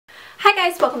Hi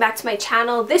guys, welcome back to my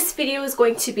channel. This video is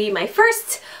going to be my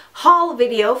first haul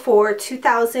video for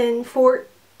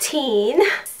 2014.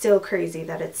 Still crazy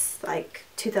that it's like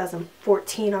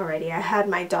 2014 already. I had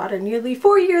my daughter nearly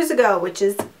 4 years ago, which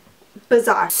is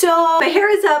bizarre. So my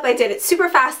hair is up. I did it super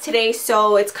fast today,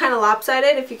 so it's kind of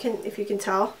lopsided if you can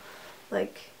tell,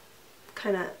 like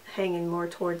kind of hanging more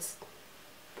towards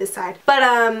this side. But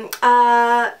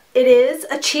it is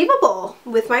achievable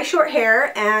with my short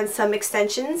hair and some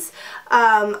extensions.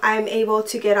 I'm able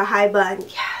to get a high bun.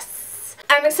 Yes,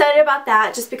 I'm excited about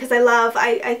that just because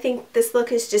I think this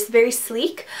look is just very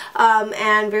sleek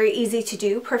and very easy to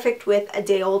do, perfect with a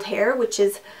day-old hair, which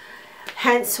is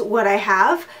hence what I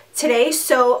have today.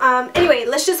 So anyway,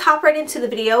 let's just hop right into the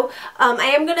video. I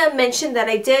am gonna mention that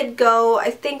I did go,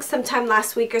 I think sometime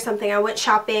last week or something, I went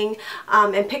shopping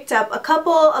and picked up a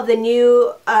couple of the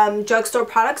new drugstore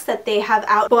products that they have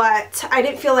out, but I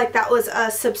didn't feel like that was a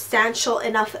substantial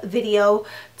enough video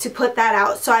to put that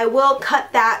out, so I will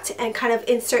cut that and kind of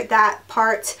insert that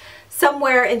part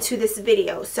somewhere into this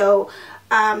video. So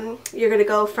you're gonna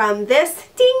go from this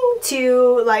ding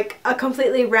to like a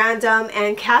completely random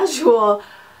and casual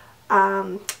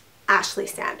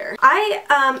alhsander. I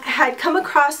had come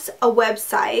across a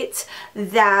website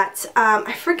that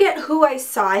I forget who I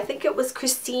saw. I think it was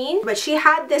Christine, but she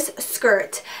had this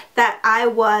skirt that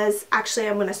I'm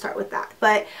gonna start with that,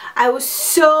 but I was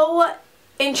so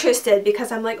interested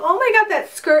because I'm like, oh my god,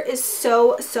 that skirt is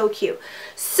so cute.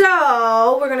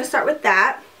 So we're gonna start with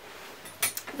that.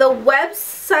 The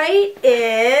website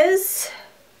is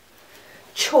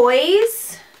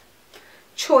CHOIES.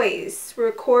 CHOIES.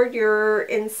 Record your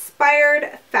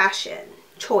inspired fashion.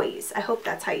 CHOIES. I hope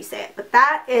that's how you say it. But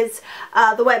that is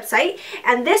the website.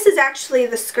 And this is actually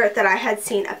the skirt that I had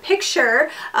seen a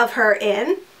picture of her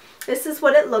in. This is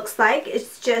what it looks like.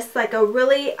 It's just like a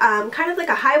really kind of like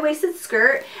a high-waisted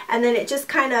skirt, and then it just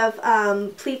kind of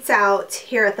pleats out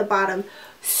here at the bottom.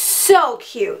 So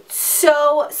cute,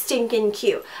 so stinking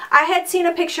cute. I had seen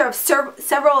a picture of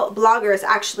several bloggers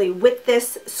actually with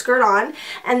this skirt on,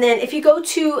 and then if you go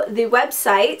to the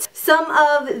website, some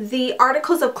of the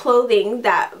articles of clothing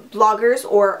that bloggers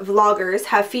or vloggers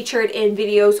have featured in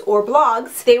videos or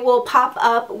blogs, they will pop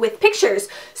up with pictures.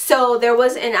 So there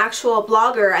was an actual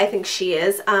blogger, I think she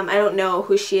is, I don't know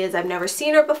who she is, I've never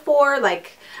seen her before,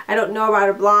 like I don't know about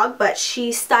her blog, but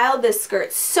she styled this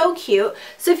skirt so cute.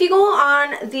 So if you go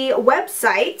on the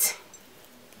website,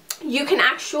 you can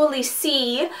actually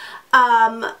see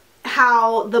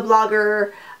how the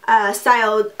blogger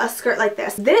styled a skirt like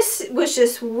this. This was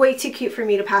just way too cute for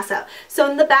me to pass up. So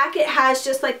in the back it has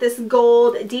just like this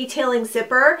gold detailing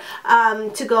zipper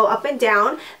to go up and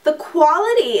down. The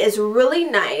quality is really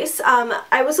nice.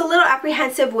 I was a little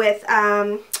apprehensive with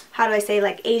how do I say,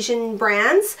 like Asian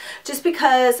brands, just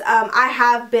because I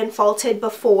have been faulted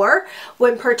before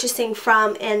when purchasing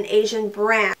from an Asian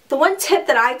brand. The one tip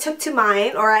that I took to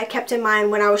mind, or I kept in mind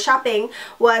when I was shopping,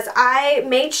 was I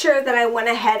made sure that I went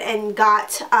ahead and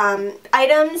got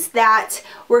items that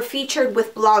were featured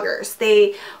with bloggers.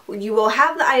 You will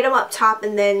have the item up top,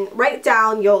 and then right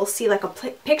down you'll see like a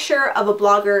picture of a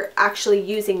blogger actually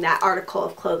using that article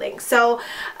of clothing. So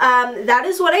that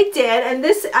is what I did, and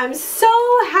I'm so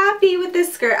happy with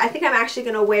this skirt. I think I'm actually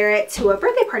going to wear it to a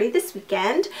birthday party this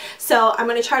weekend. So I'm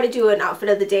going to try to do an outfit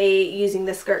of the day using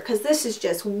this skirt because this is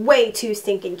just way too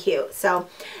stinking cute. So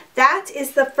that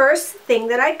is the first thing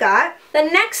that I got. The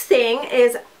next thing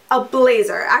is a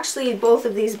blazer. Actually, both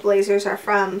of these blazers are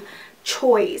from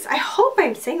CHOIES. I hope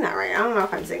I'm saying that right. I don't know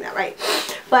if I'm saying that right,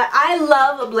 but I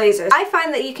love blazers. I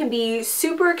find that you can be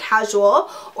super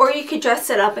casual, or you could dress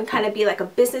it up and kind of be like a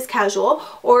business casual,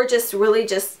 or just really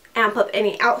just amp up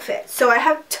any outfit. So I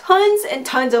have tons and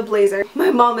tons of blazers.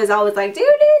 My mom is always like, do you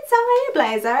need so many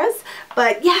blazers?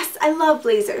 But yes, I love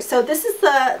blazers. So this is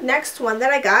the next one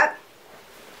that I got.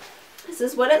 This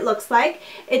is what it looks like.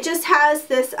 It just has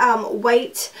this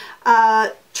white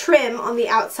trim on the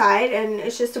outside, and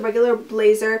it's just a regular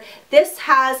blazer. This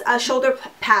has shoulder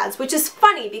pads, which is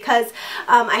funny because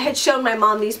I had shown my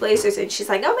mom these blazers and she's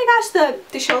like, oh my gosh,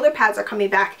 the shoulder pads are coming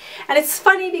back. And it's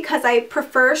funny because I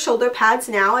prefer shoulder pads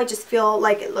now. I just feel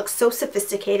like it looks so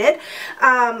sophisticated,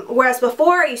 whereas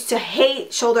before I used to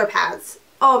hate shoulder pads.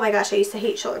 Oh my gosh, I used to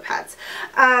hate shoulder pads.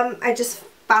 I just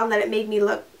found that it made me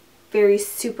look very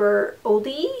super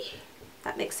oldie.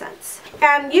 That makes sense.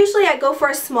 And usually I go for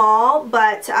a small,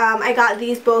 but I got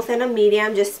these both in a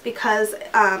medium just because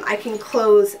I can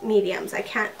close mediums. I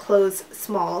can't close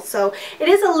small. So it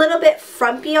is a little bit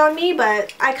frumpy on me,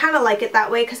 but I kind of like it that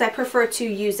way because I prefer to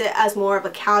use it as more of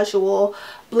a casual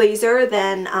blazer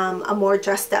than a more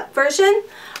dressed up version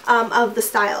of the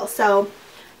style. So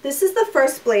This is the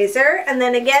first blazer, and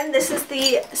then again this is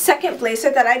the second blazer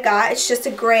that I got. It's just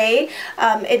a gray.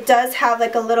 It does have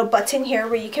like a little button here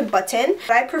where you can button.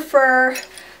 But I prefer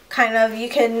kind of, you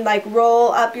can like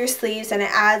roll up your sleeves and it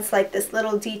adds like this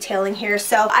little detailing here.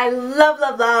 So I love,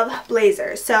 love, love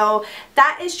blazers. So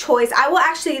that is Choies. I will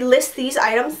actually list these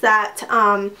items that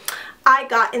I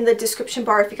got in the description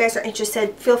bar. If you guys are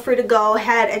interested, feel free to go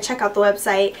ahead and check out the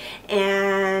website.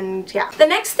 And yeah, the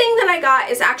next thing that I got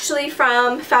is actually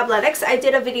from Fabletics. I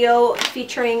did a video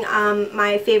featuring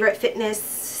my favorite fitness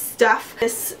stuff.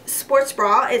 This sports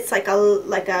bra, it's like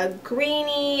a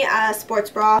greeny sports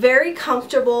bra, very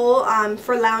comfortable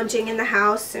for lounging in the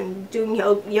house and doing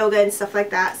yoga and stuff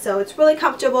like that. So it's really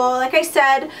comfortable. Like I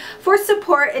said, for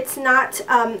support, it's not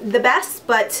the best,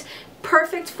 but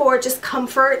perfect for just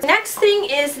comfort. Next thing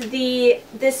is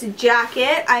this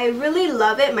jacket. I really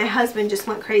love it. My husband just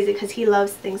went crazy because he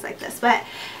loves things like this, but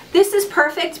this is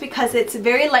perfect because it's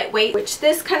very lightweight, which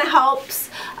this kind of helps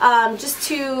just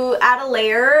to add a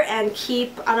layer and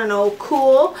keep, I don't know,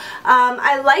 cool.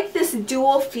 I like this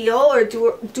dual feel or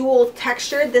dual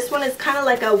texture. This one is kind of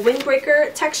like a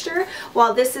windbreaker texture,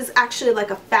 while this is actually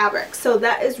like a fabric. So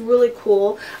that is really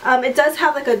cool. It does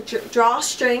have like a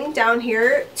drawstring down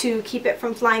here to keep it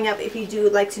from flying up if you do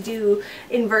like to do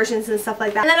inversions and stuff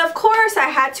like that. And then of course I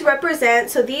had to represent,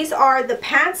 so these are the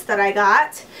pants that I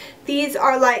got. These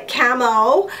are like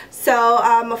camo, so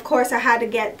of course I had to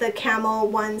get the camo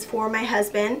ones for my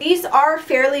husband. These are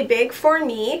fairly big for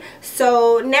me,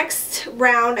 so next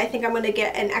round I think I'm going to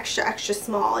get an extra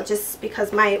small, just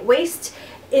because my waist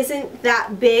isn't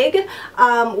that big,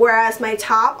 whereas my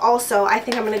top also, I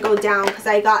think I'm going to go down because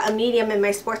I got a medium in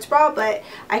my sports bra, but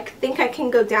I think I can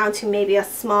go down to maybe a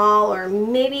small or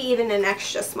maybe even an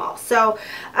extra small. So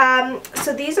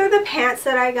so these are the pants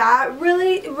that I got.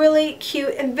 Really, really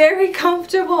cute and very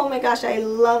comfortable. Oh my gosh, I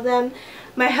love them.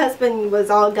 My husband was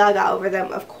all gaga over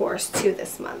them, of course, too,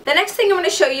 this month. The next thing I'm going to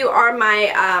show you are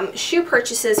my shoe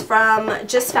purchases from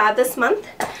JustFab this month.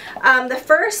 The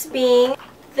first being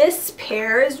this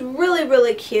pair is really,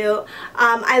 really cute.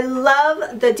 I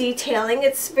love the detailing.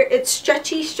 It's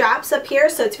stretchy straps up here,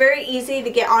 so it's very easy to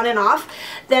get on and off.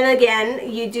 Then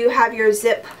again, you do have your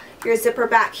zipper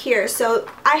back here. So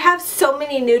I have so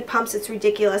many nude pumps, it's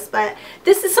ridiculous, but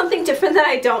this is something different that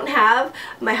I don't have.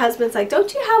 My husband's like,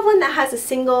 don't you have one that has a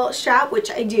single strap?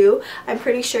 Which I do. I'm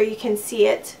pretty sure you can see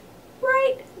it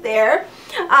right there.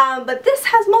 But this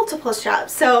has multiple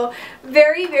straps, so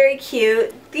very, very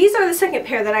cute. These are the second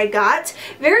pair that I got.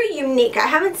 Very unique. I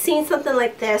haven't seen something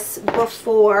like this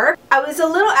before. I was a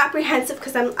little apprehensive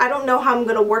because I don't know how I'm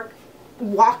going to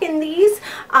walk in these,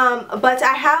 but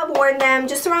I have worn them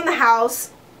just around the house.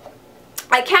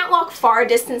 I can't walk far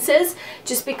distances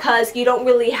just because you don't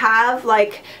really have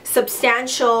like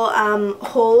substantial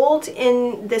hold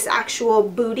in this actual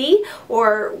booty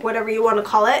or whatever you want to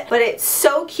call it, but it's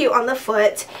so cute on the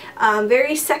foot.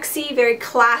 Very sexy, very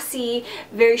classy,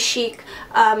 very chic.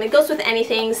 It goes with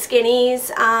anything,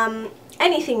 skinnies,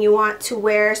 anything you want to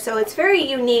wear, so it's very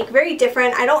unique, very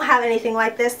different. I don't have anything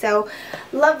like this, so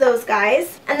love those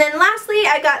guys. And then lastly,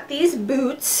 I got these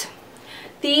boots.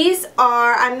 These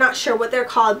are, I'm not sure what they're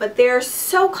called, but they're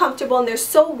so comfortable and they're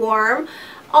so warm.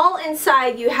 All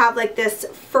inside you have like this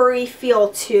furry feel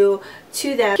to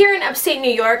them. Here in upstate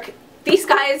New York, these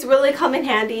guys really come in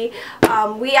handy.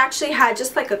 We actually had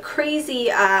just like a crazy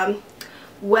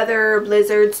weather,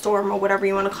 blizzard, storm, or whatever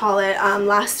you want to call it,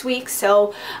 last week.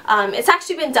 So it's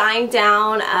actually been dying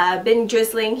down, been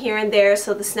drizzling here and there,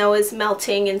 so the snow is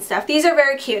melting and stuff. These are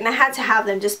very cute and I had to have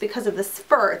them just because of this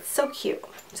fur. It's so cute.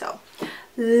 So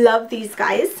love these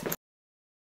guys.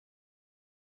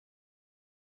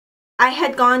 I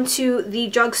had gone to the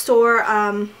drugstore,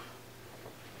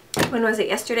 when was it,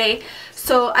 yesterday,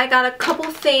 so I got a couple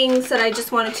things that I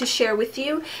just wanted to share with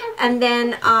you, and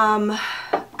then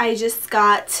I just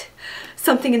got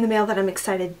something in the mail that I'm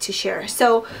excited to share.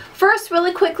 So first,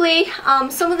 really quickly,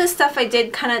 some of this stuff I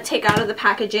did kind of take out of the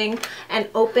packaging and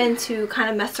open to kind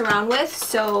of mess around with,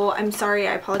 so I'm sorry,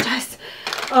 I apologize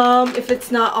if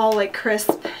it's not all like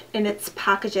crisp in its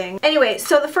packaging. Anyway,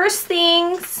 so the first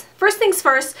things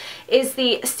first is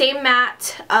the Stay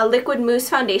Matte Liquid Mousse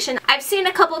Foundation. I've seen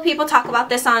a couple of people talk about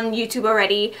this on YouTube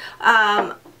already.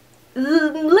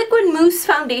 Liquid mousse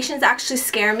foundations actually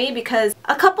scare me because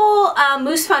a couple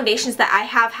mousse foundations that I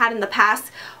have had in the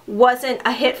past wasn't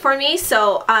a hit for me,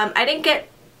 so I didn't get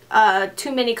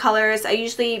too many colors. I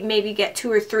usually maybe get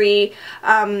 2 or 3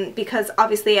 because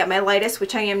obviously at my lightest,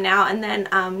 which I am now, and then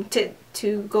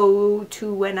to go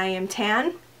to when I am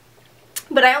tan.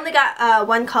 But I only got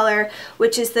one color,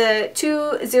 which is the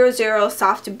 200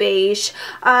 Soft Beige.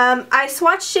 I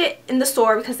swatched it in the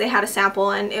store because they had a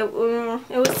sample, and it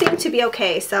would seem to be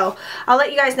okay. So I'll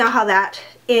let you guys know how that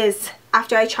is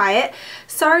after I try it.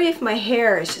 Sorry if my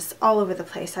hair is just all over the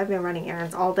place. I've been running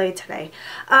errands all day today.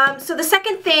 So the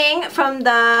second thing from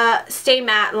the Stay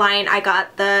Matte line, I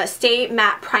got the Stay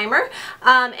Matte Primer.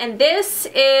 And this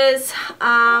is,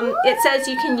 it says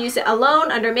you can use it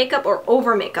alone, under makeup, or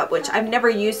over makeup, which I've never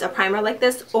used a primer like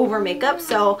this over makeup.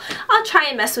 So I'll try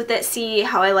and mess with it, see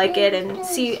how I like it, and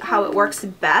see how it works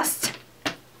best.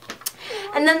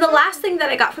 And then the last thing that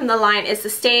I got from the line is the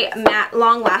Stay Matte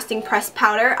Long Lasting Pressed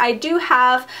Powder. I do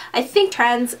have, I think,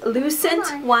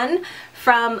 translucent one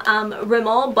from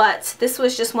Rimmel, but this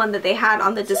was just one that they had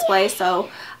on the display, so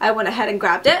I went ahead and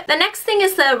grabbed it. The next thing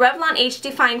is the Revlon Age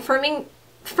Define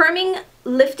Firming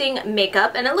Lifting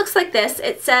Makeup, and it looks like this.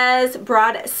 It says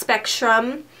Broad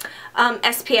Spectrum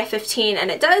SPF 15,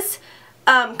 and it does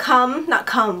not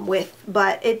come with,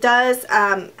 but it does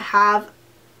have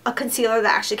a concealer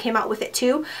that actually came out with it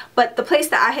too, but the place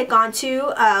that I had gone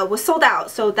to was sold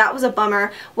out, so that was a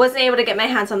bummer. Wasn't able to get my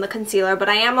hands on the concealer, but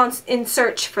I am in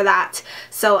search for that,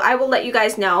 so I will let you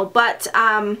guys know. But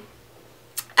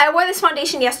I wore this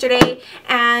foundation yesterday,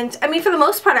 and I mean, for the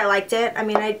most part I liked it. I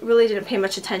mean, I really didn't pay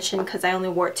much attention because I only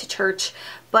wore it to church,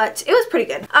 but it was pretty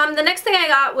good. The next thing I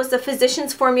got was the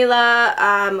Physicians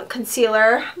Formula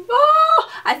concealer.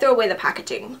 Oh, I threw away the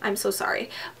packaging. I'm so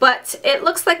sorry. But it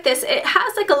looks like this. It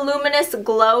has like a luminous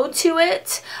glow to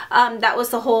it. That was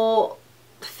the whole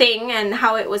thing and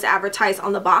how it was advertised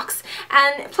on the box,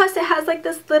 and plus it has like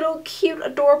this little cute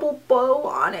adorable bow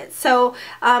on it, so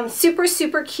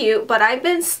super cute. But I've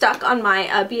been stuck on my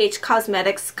BH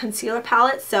Cosmetics concealer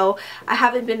palette, so I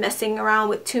haven't been messing around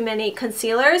with too many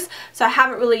concealers, so I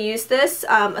haven't really used this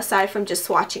aside from just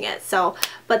swatching it. So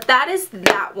but that is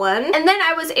that one. And then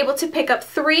I was able to pick up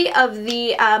 3 of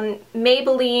the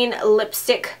Maybelline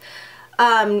lipstick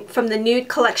from the nude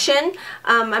collection.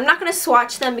 I'm not going to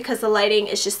swatch them because the lighting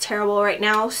is just terrible right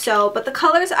now. So, but the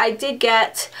colors I did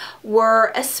get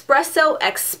were Espresso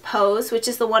Expose, which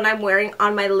is the one I'm wearing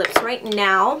on my lips right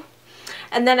now.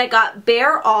 And then I got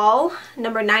Bare All,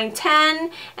 number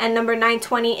 910, and number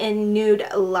 920 in Nude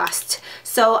Lust.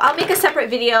 So I'll make a separate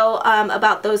video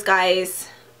about those guys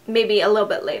maybe a little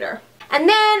bit later. And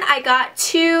then I got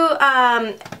 2,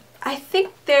 I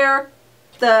think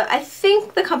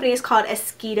the company is called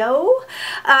Esquito,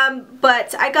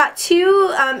 but I got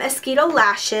 2 Esquito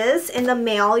lashes in the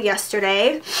mail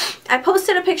yesterday. I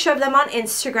posted a picture of them on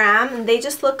Instagram, and they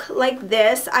just look like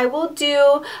this. I will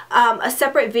do a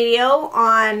separate video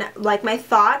on like my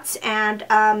thoughts, and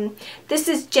this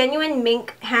is Genuine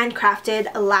Mink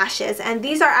handcrafted lashes, and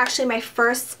these are actually my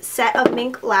first set of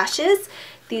mink lashes.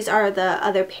 These are the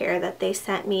other pair that they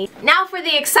sent me. Now for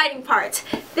the exciting part.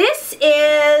 This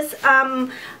is a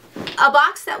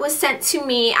box that was sent to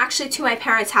me, actually to my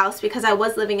parents' house, because I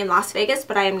was living in Las Vegas,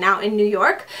 but I am now in New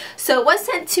York. So it was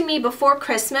sent to me before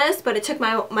Christmas, but it took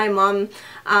my mom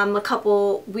a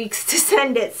couple weeks to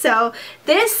send it. So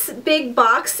this big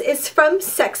box is from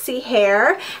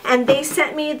SEXYHAIR, and they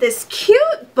sent me this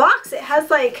cute box. It has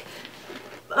like,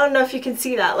 I don't know if you can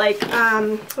see that, like,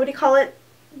 what do you call it?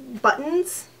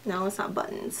 Buttons? No, it's not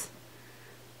buttons.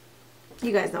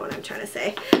 You guys know what I'm trying to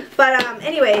say. But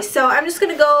anyway, so I'm just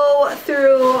gonna go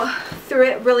through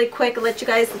it really quick and let you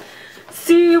guys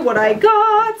see what I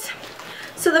got.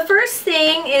 So the first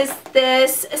thing is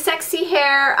this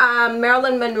SEXYHAIR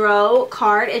Marilyn Monroe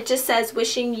card. It just says,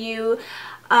 wishing you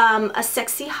a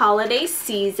sexy holiday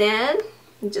season.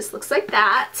 It just looks like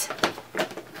that.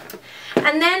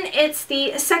 And then it's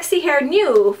the SEXYHAIR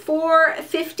new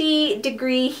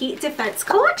 450-degree heat defense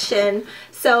collection.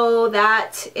 So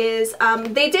that is,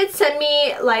 they did send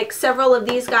me like several of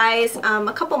these guys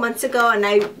a couple months ago, and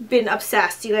I've been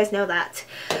obsessed. You guys know that.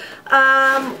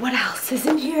 What else is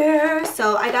in here?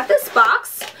 So I got this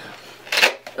box.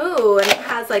 Ooh, and it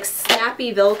has like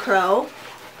snappy Velcro.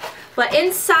 But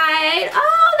inside,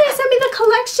 oh, they sent me the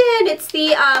collection. It's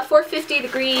the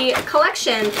 450-degree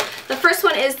collection. The first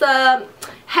one is the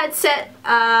Headset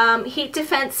Heat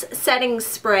Defense Setting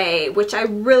Spray, which I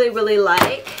really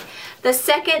like. The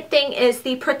second thing is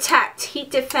the Protect Heat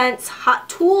Defense Hot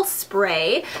Tool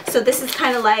Spray. So this is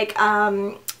kind of like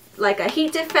a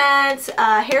heat defense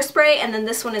hairspray, and then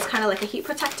this one is kind of like a heat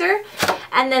protector.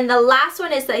 And then the last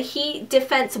one is the Heat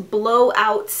Defense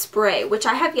Blowout Spray, which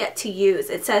I have yet to use.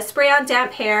 It says, spray on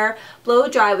damp hair, blow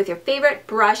dry with your favorite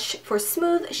brush for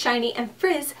smooth, shiny, and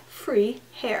frizz-free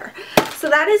hair. So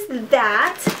that is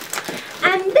that.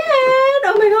 And then,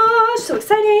 oh my gosh, so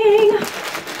exciting.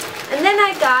 And then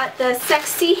I got the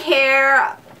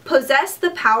SEXYHAIR Possess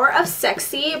the Power of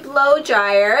Sexy blow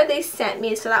dryer they sent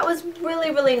me, so that was really,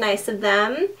 really nice of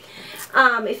them.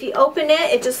 If you open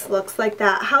it, it just looks like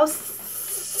that. How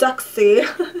sexy.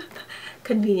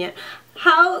 Convenient.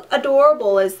 How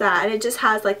adorable is that? And it just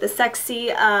has like the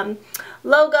sexy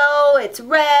logo. It's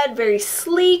red, very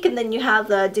sleek, and then you have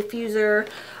the diffuser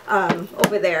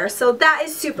over there. So that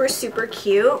is super, super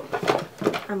cute.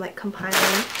 I'm like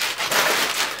compiling.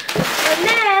 And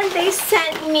then they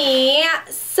sent me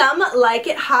Some Like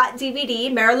It Hot DVD,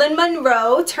 Marilyn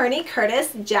Monroe, Tony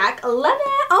Curtis, Jack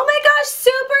Lemmon. Oh my gosh,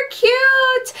 super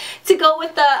cute! To go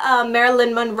with the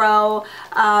Marilyn Monroe,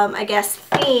 I guess,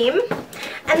 theme.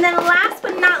 And then last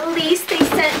but not least, they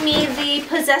sent me the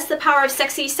Possess the Power of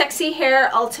Sexy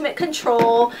SEXYHAIR Ultimate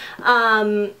Control,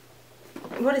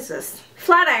 what is this?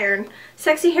 Flat iron.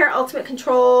 SEXYHAIR Ultimate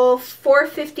Control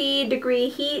 450 degree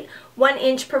heat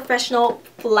 1-inch professional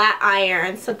flat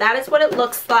iron. So that is what it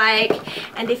looks like.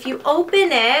 And if you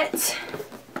open it,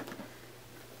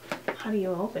 how do you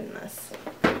open this?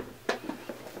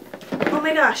 Oh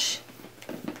my gosh.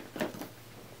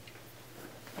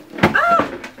 Ah!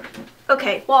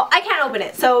 Okay, well, I can't open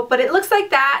it, so, but it looks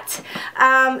like that.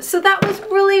 So that was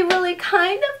really, really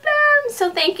kind of them.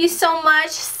 So thank you so much,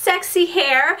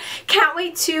 SEXYHAIR. Can't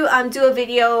wait to do a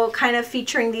video kind of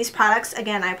featuring these products.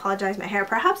 Again, I apologize, my hair,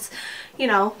 perhaps, you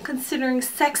know, considering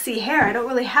sexy hair. I don't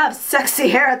really have sexy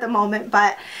hair at the moment,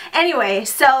 but anyway,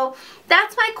 so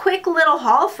that's my quick little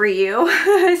haul for you.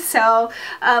 So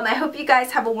I hope you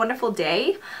guys have a wonderful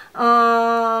day.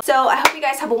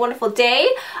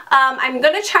 I'm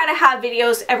gonna try to have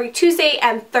videos every Tuesday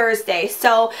and Thursday.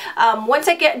 So once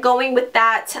I get going with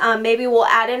that, maybe we'll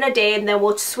add in a day and then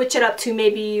we'll switch it up to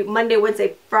maybe Monday,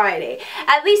 Wednesday, Friday.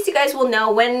 At least you guys will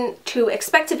know when to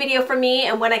expect a video from me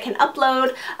and when I can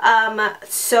upload.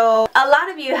 So a lot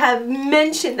of you have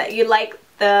mentioned that you like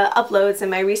the uploads and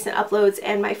my recent uploads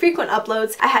and my frequent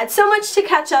uploads. I had so much to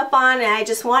catch up on and I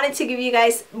just wanted to give you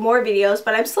guys more videos,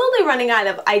 but I'm slowly running out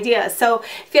of ideas. So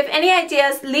if you have any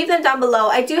ideas, leave them down below.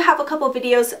 I do have a couple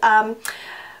videos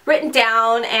written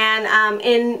down and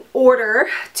in order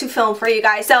to film for you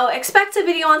guys. So expect a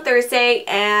video on Thursday,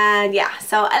 and yeah,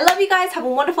 so I love you guys. Have a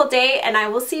wonderful day and I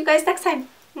will see you guys next time.